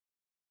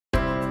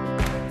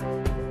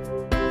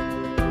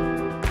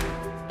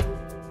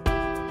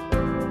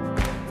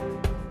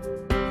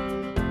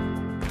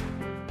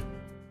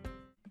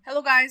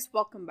Hello guys,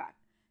 welcome back.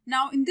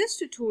 Now in this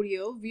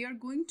tutorial, we are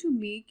going to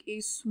make a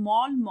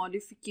small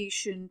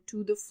modification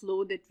to the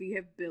flow that we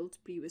have built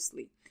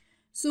previously.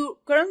 So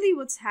currently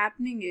what's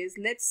happening is,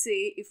 let's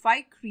say if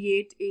I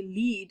create a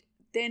lead,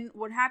 then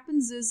what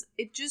happens is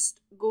it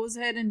just goes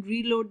ahead and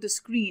reload the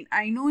screen.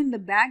 I know in the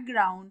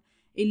background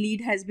a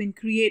lead has been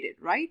created,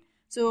 right?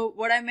 So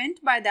what I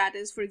meant by that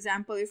is, for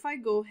example, if I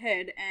go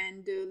ahead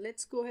and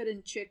let's go ahead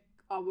and check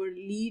our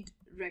lead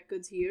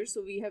records here.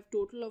 So we have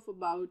total of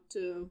about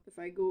if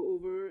I go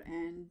over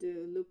and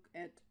look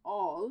at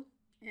all,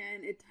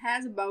 and it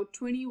has about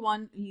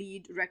 21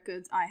 lead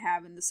records I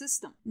have in the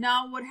system.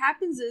 Now what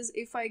happens is,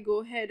 if I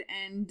go ahead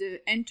and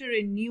enter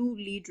a new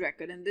lead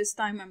record, and this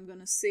time I'm going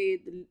to say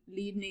the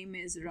lead name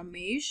is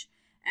Ramesh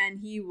and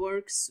he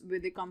works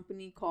with a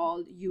company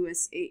called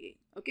USAA.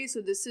 Okay,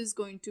 so this is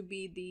going to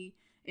be the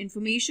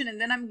information,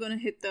 and then I'm going to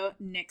hit the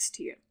next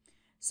here.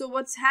 So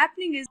what's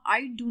happening is,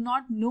 I do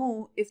not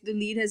know if the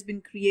lead has been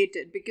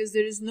created because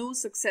there is no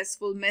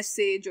successful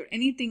message or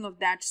anything of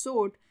that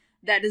sort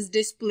that is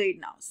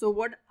displayed now. So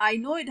what I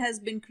know, it has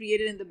been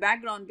created in the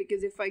background,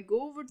 because if I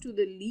go over to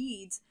the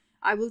leads,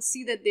 I will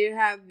see that there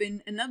have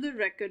been another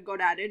record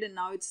got added and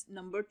now it's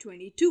number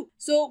 22.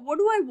 So what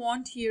do I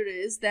want here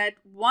is that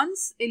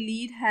once a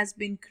lead has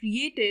been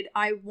created,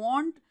 I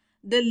want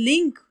the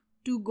link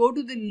to go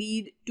to the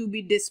lead to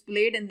be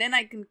displayed, and then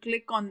I can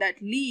click on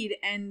that lead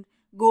and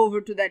go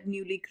over to that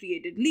newly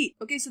created lead.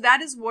 Okay, so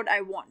that is what I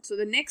want. So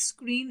the next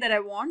screen that I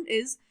want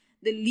is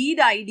the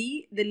lead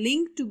ID, the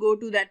link to go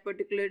to that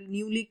particular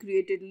newly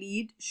created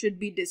lead should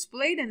be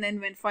displayed, and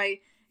then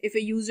if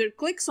a user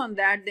clicks on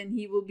that, then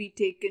he will be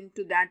taken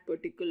to that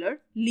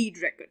particular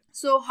lead record.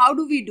 So how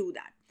do we do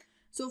that?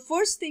 So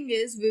first thing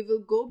is, we will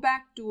go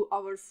back to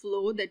our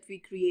flow that we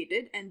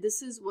created, and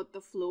this is what the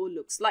flow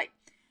looks like.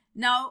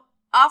 Now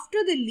after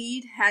the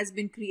lead has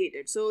been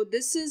created, so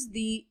this is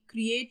the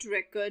create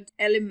record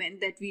element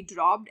that we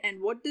dropped,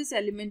 and what this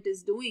element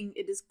is doing,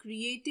 it is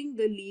creating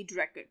the lead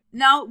record.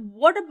 Now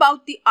what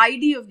about the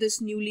ID of this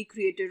newly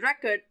created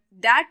record?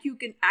 That you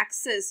can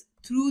access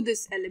through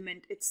this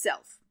element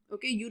itself.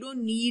 Okay, you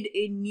don't need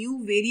a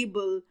new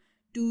variable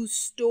to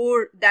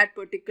store that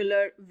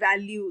particular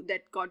value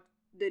that got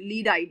the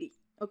lead ID.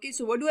 Okay,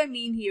 so what do I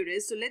mean here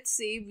is, so let's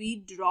say we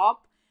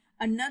drop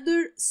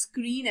another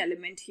screen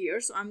element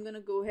here. So I'm going to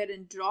go ahead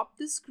and drop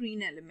the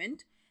screen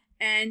element,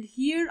 and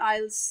here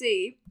I'll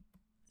say,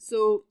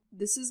 so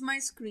this is my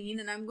screen,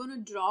 and I'm going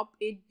to drop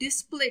a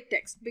display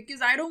text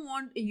because I don't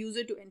want a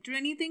user to enter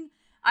anything.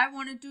 I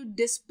wanted to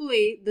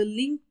display the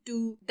link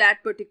to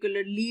that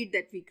particular lead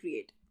that we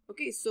create.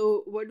 Okay,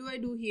 so what do I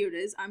do here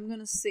is, I'm going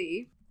to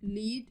say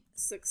lead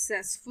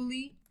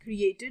successfully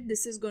created.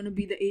 This is going to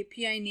be the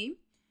API name,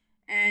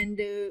 and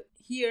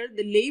here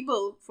the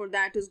label for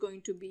that is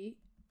going to be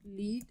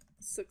lead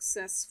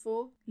success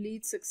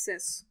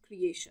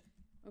creation.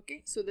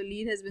 Okay, so the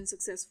lead has been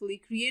successfully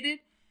created,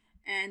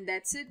 and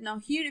that's it. Now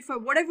here, if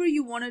whatever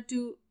you wanted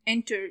to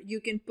enter, you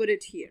can put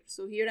it here.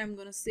 So here I'm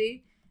going to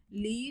say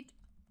lead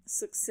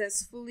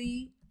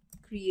successfully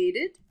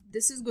created.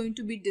 This is going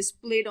to be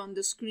displayed on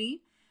the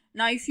screen.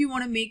 Now if you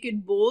want to make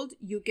it bold,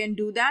 you can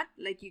do that.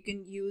 Like, you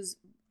can use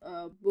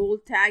a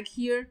bold tag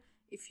here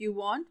if you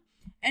want.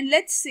 And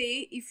let's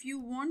say if you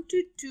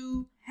wanted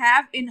to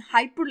have in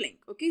hyperlink.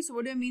 Okay, so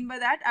what do I mean by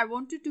that? I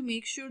wanted to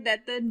make sure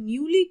that the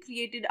newly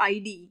created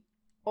ID,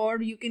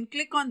 or you can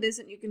click on this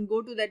and you can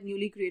go to that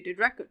newly created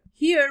record.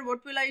 Here,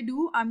 what will I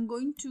do? I'm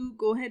going to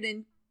go ahead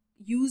and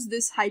use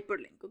this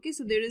hyperlink. Okay,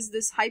 so there is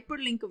this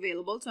hyperlink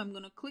available. So I'm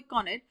going to click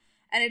on it,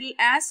 and it'll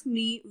ask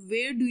me,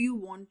 where do you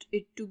want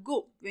it to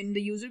go? When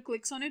the user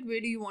clicks on it,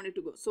 where do you want it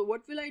to go? So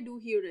what will I do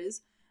here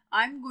is,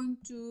 I'm going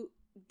to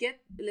get,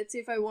 let's say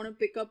if I want to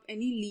pick up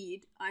any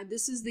lead,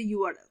 this is the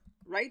URL,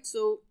 right?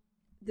 So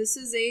this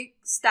is a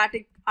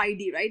static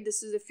ID, right?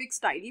 This is a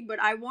fixed ID, but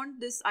I want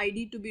this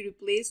ID to be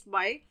replaced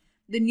by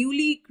the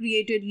newly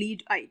created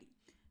lead ID.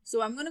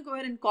 So I'm going to go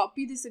ahead and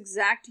copy this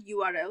exact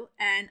URL,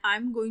 and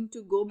I'm going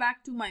to go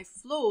back to my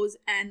flows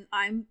and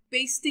I'm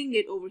pasting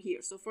it over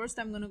here. So first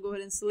I'm going to go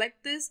ahead and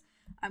select this.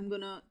 I'm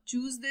going to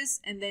choose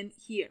this, and then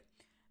here.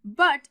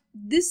 But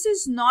this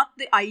is not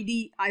the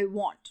ID I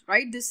want,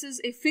 right? This is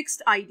a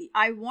fixed ID.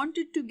 I want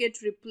it to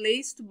get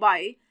replaced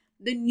by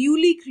the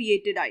newly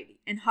created ID.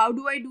 And how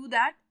do I do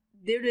that?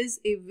 There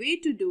is a way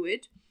to do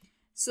it.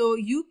 So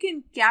you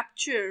can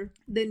capture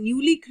the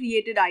newly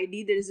created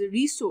ID. There is a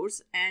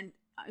resource, and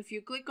if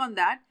you click on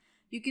that,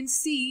 you can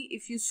see,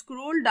 if you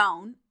scroll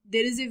down,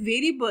 there is a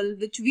variable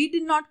which we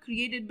did not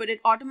create it, but it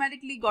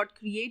automatically got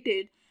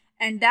created.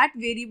 And that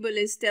variable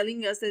is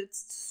telling us that it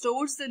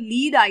stores the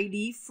lead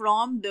ID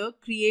from the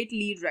create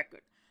lead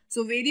record.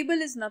 So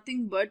variable is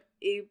nothing but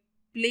a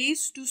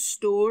place to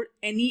store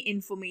any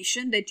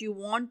information that you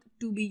want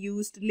to be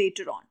used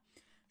later on.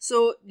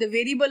 So the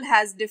variable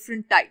has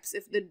different types.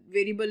 If the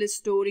variable is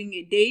storing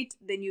a date,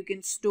 then you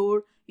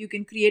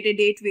can create a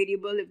date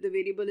variable. If the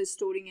variable is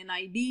storing an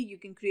ID, you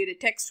can create a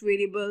text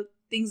variable,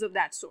 things of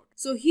that sort.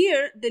 So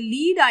here the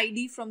lead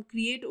ID from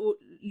create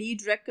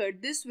lead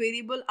record, this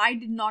variable I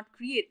did not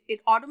create.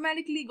 It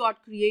automatically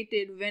got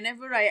created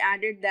whenever I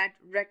added that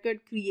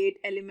record create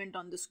element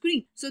on the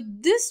screen. So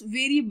this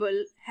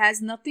variable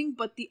has nothing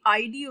but the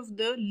ID of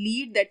the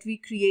lead that we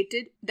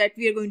created, that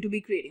we are going to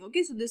be creating.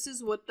 Okay, so this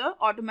is what the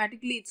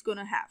automatically it's going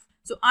to have.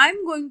 So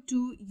I'm going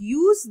to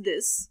use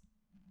this.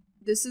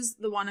 This is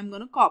the one I'm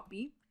going to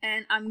copy,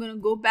 and I'm going to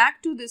go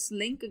back to this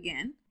link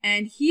again.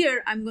 And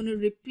here I'm going to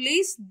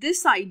replace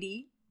this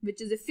ID,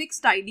 which is a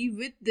fixed ID,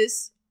 with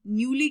this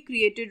newly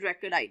created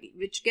record ID,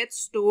 which gets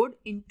stored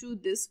into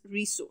this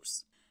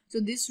resource. So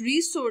this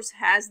resource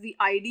has the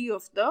ID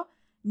of the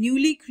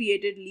newly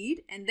created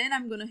lead, and then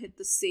I'm going to hit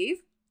the save,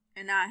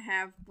 and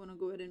I'm going to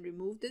go ahead and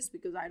remove this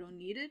because I don't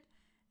need it.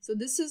 So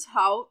this is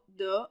how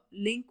the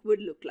link would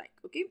look like.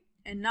 Okay,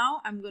 and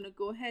now I'm going to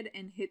go ahead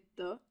and hit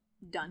the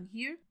done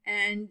here,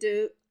 and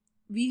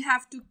we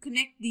have to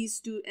connect these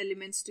two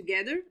elements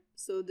together.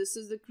 So this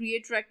is the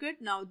create record.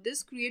 Now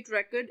this create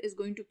record is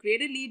going to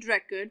create a lead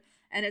record,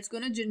 and it's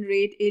going to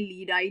generate a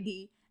lead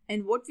ID.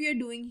 And what we are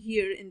doing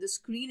here in the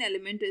screen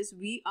element is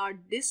we are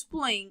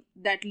displaying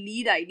that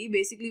lead ID.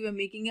 Basically, we're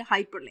making a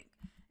hyperlink,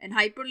 and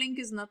hyperlink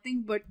is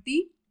nothing but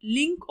the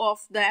link of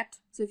that.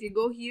 So if you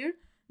go here,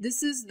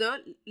 this is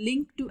the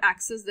link to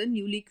access the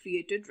newly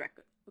created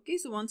record. Okay,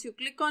 so once you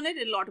click on it,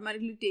 it'll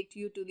automatically take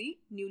you to the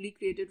newly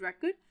created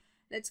record.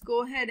 Let's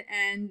go ahead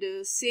and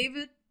save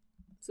it.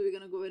 So we're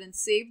going to go ahead and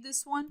save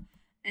this one.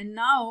 And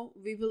now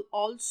we will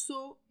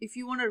also, if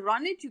you want to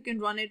run it, you can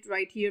run it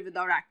right here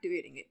without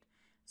activating it.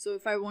 So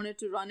if I wanted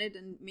to run it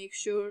and make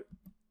sure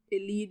a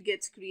lead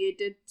gets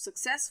created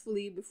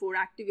successfully before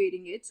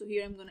activating it. So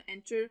here I'm going to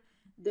enter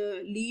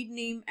the lead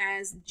name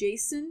as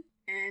Jason,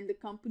 and the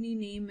company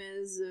name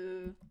is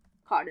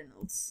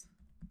Cardinals.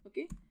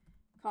 Okay,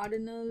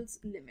 Cardinals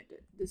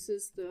Limited. This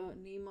is the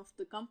name of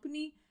the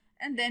company,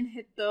 and then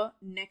hit the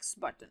next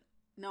button.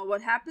 Now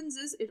what happens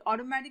is it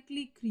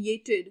automatically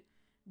created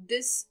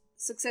this,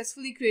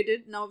 successfully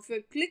created. Now if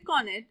I click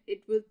on it,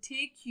 it will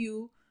take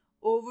you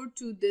over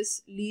to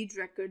this lead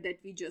record that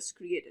we just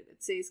created.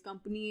 It says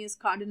company is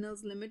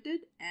Cardinals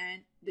Limited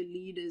and the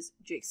lead is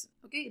Jason.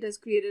 Okay, it has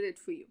created it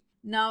for you.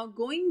 Now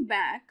going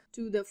back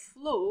to the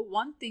flow,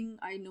 one thing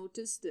I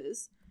noticed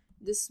is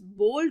this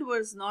bold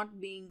was not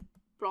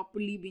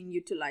properly being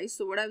utilized.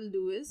 So what I will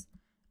do is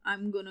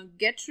I'm gonna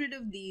get rid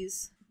of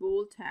these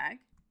bold tag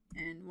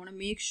and want to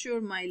make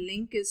sure my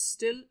link is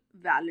still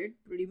valid,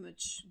 pretty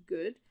much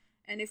good.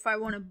 And if I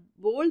want to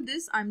bold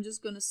this, I'm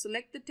just going to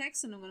select the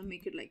text and I'm going to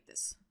make it like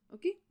this.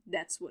 Okay,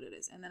 that's what it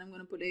is. And then I'm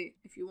going to put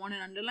if you want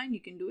an underline, you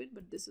can do it,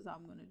 but this is how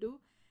I'm going to do.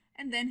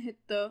 And then hit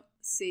the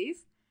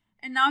save.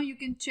 And now you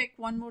can check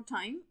one more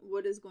time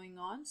what is going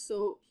on.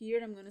 So here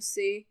I'm going to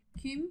say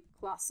Kim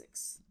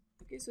Classics.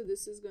 Okay, so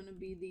this is going to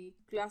be the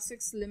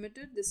Classics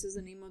Limited. This is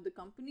the name of the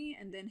company,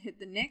 and then hit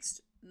the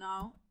next.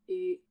 Now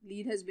a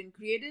lead has been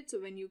created.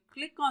 So when you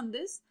click on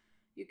this,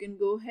 you can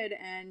go ahead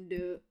and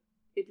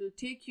it will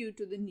take you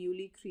to the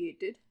newly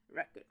created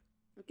record.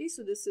 Okay,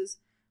 so this is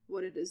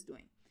what it is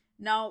doing.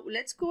 Now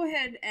let's go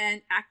ahead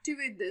and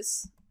activate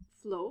this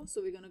flow.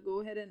 So we're going to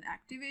go ahead and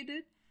activate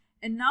it.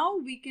 And now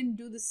we can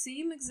do the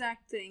same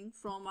exact thing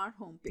from our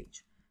home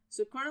page.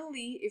 So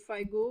currently, if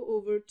I go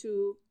over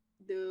to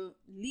the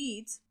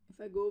leads, if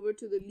I go over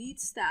to the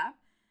leads tab,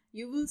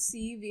 you will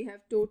see we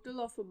have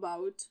total of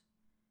about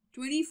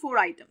 24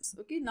 items.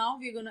 Okay, now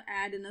we're going to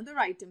add another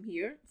item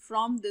here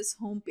from this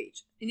home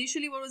page.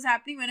 Initially, what was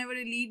happening, whenever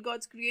a lead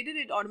got created,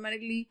 it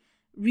automatically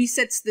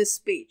resets this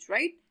page,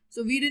 right?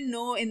 So we didn't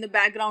know in the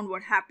background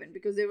what happened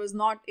because there was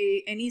not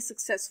any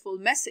successful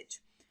message.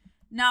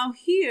 Now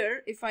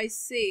here, if I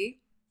say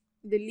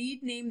the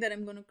lead name that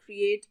I'm going to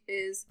create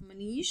is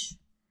Manish,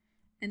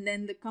 and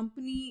then the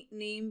company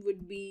name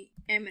would be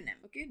M&M.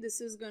 Okay, this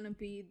is going to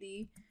be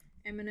the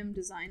M&M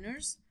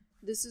Designers.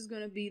 This is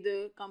going to be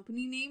the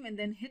company name, and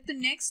then hit the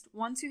next.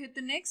 Once you hit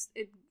the next,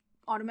 it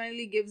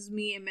automatically gives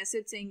me a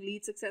message saying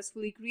lead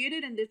successfully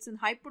created, and it's in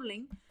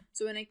hyperlink.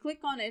 So when I click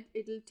on it,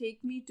 it will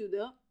take me to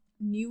the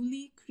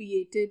newly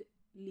created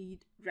lead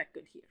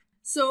record here.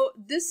 So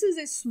this is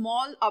a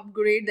small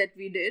upgrade that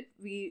we did.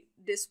 We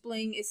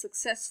displaying a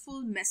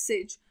successful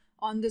message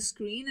on the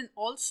screen, and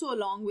also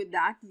along with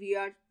that, we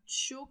are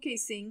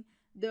showcasing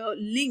the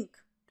link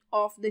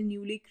of the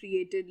newly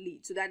created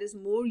lead. So that is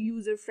more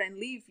user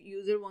friendly. If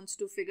user wants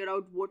to figure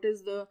out what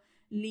is the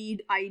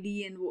lead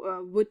ID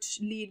and which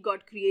lead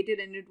got created,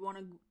 and it want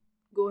to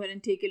go ahead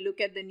and take a look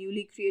at the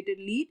newly created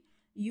lead,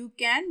 you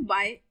can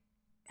by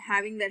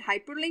having that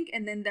hyperlink,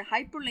 and then the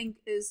hyperlink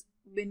is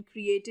been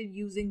created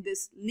using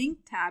this link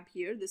tab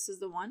here. This is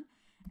the one,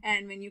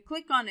 and when you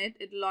click on it,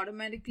 it will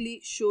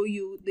automatically show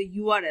you the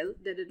URL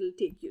that it will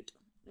take you to.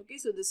 Okay,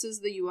 so this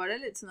is the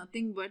URL. It's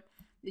nothing but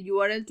the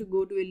URL to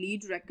go to a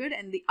lead record,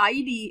 and the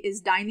ID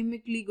is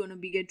dynamically going to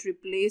get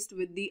replaced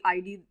with the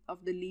ID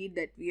of the lead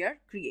that we are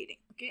creating.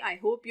 Okay, I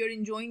hope you're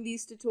enjoying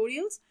these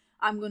tutorials.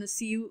 I'm going to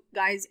see you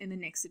guys in the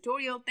next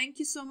tutorial. Thank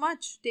you so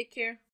much. Take care.